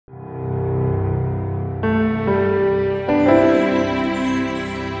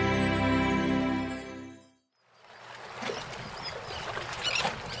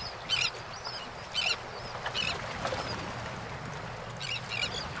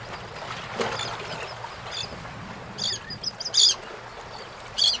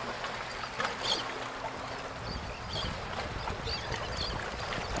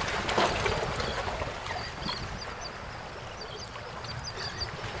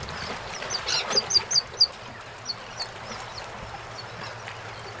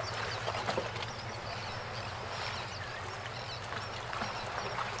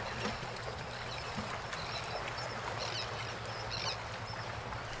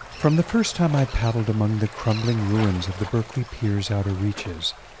From the first time I paddled among the crumbling ruins of the Berkeley Pier's outer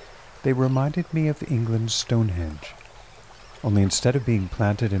reaches, they reminded me of England's Stonehenge. Only instead of being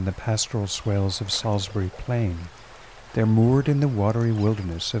planted in the pastoral swales of Salisbury Plain, they're moored in the watery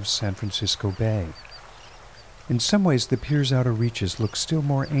wilderness of San Francisco Bay. In some ways, the pier's outer reaches look still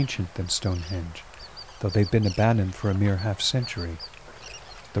more ancient than Stonehenge, though they've been abandoned for a mere half-century.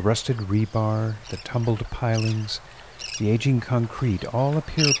 The rusted rebar, the tumbled pilings, the aging concrete all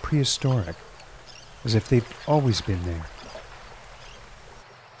appear prehistoric, as if they've always been there.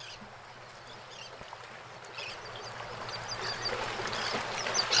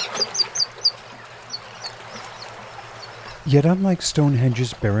 Yet unlike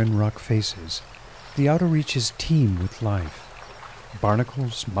Stonehenge's barren rock faces, the outer reaches teem with life.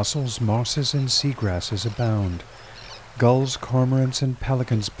 Barnacles, mussels, mosses, and seagrasses abound. Gulls, cormorants, and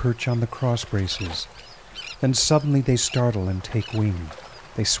pelicans perch on the cross braces. Then suddenly they startle and take wing.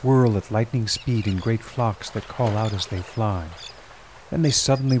 They swirl at lightning speed in great flocks that call out as they fly. Then they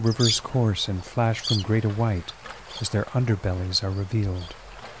suddenly reverse course and flash from grey to white as their underbellies are revealed.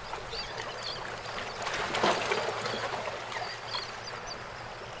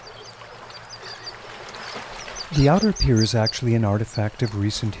 The outer pier is actually an artifact of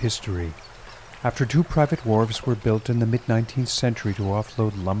recent history. After 2 private wharves were built in the mid-19th century to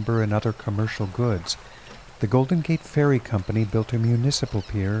offload lumber and other commercial goods, the Golden Gate Ferry Company built a municipal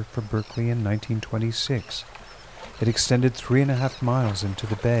pier for Berkeley in 1926. It extended 3.5 miles into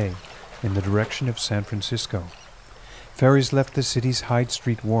the bay in the direction of San Francisco. Ferries left the city's Hyde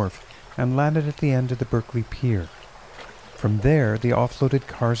Street wharf and landed at the end of the Berkeley Pier. From there, the offloaded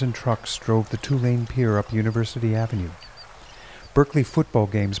cars and trucks drove the 2-lane pier up University Avenue. Berkeley football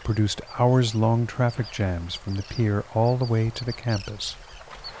games produced hours-long traffic jams from the pier all the way to the campus.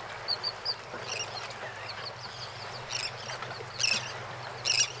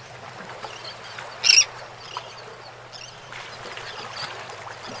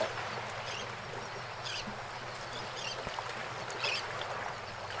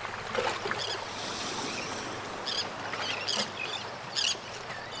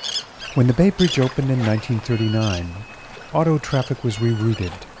 When the Bay Bridge opened in 1939, auto traffic was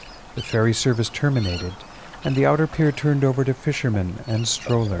rerouted, the ferry service terminated, and the outer pier turned over to fishermen and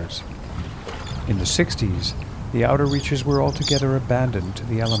strollers. In the 60s, the outer reaches were altogether abandoned to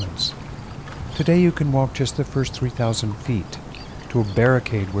the elements. Today you can walk just the first 3,000 feet to a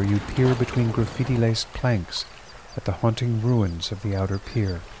barricade where you peer between graffiti-laced planks at the haunting ruins of the outer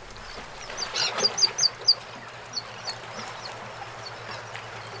pier.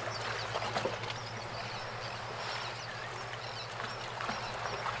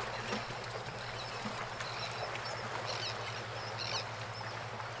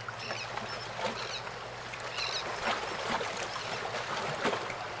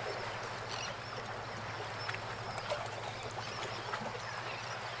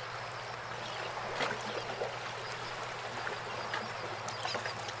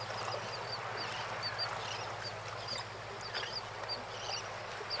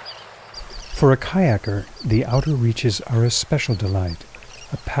 For a kayaker, the outer reaches are a special delight,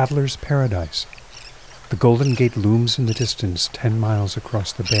 a paddler's paradise. The Golden Gate looms in the distance 10 miles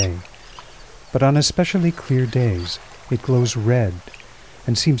across the bay, but on especially clear days it glows red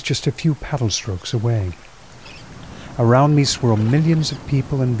and seems just a few paddle strokes away. Around me swirl millions of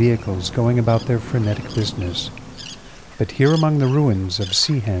people and vehicles going about their frenetic business, but here among the ruins of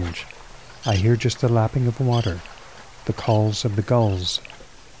Seahenge, I hear just the lapping of water, the calls of the gulls,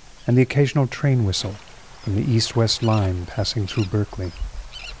 and the occasional train whistle from the east-west line passing through Berkeley.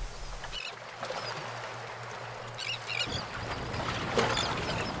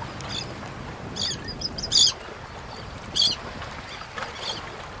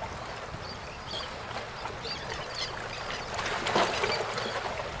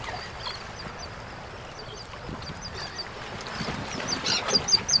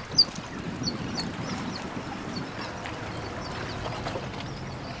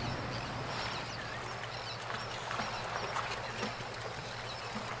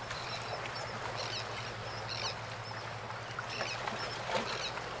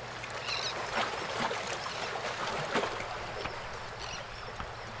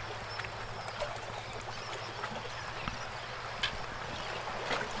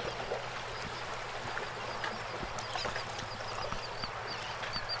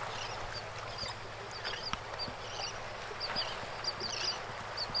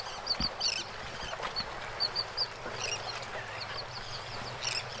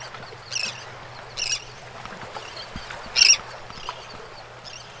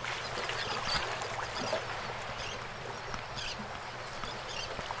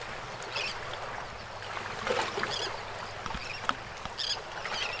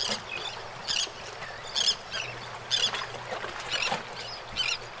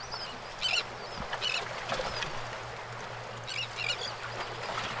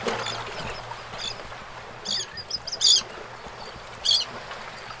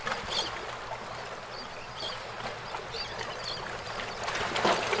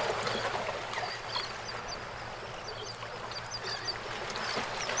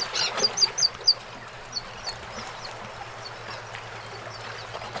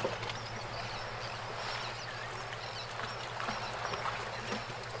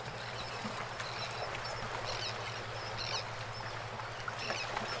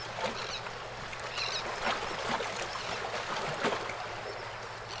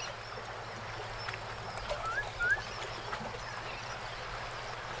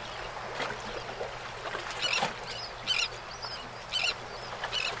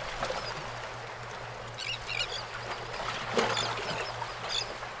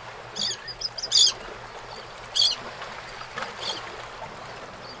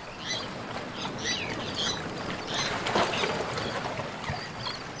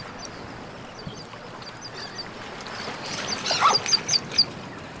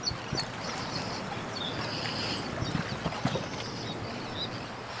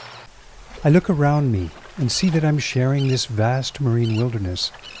 I look around me and see that I'm sharing this vast marine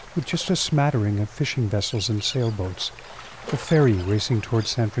wilderness with just a smattering of fishing vessels and sailboats, a ferry racing towards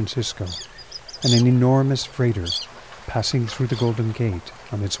San Francisco, and an enormous freighter passing through the Golden Gate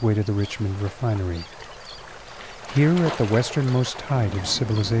on its way to the Richmond refinery. Here at the westernmost tide of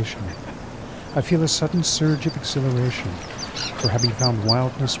civilization, I feel a sudden surge of exhilaration for having found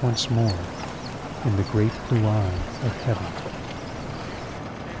wildness once more in the great blue eye of heaven.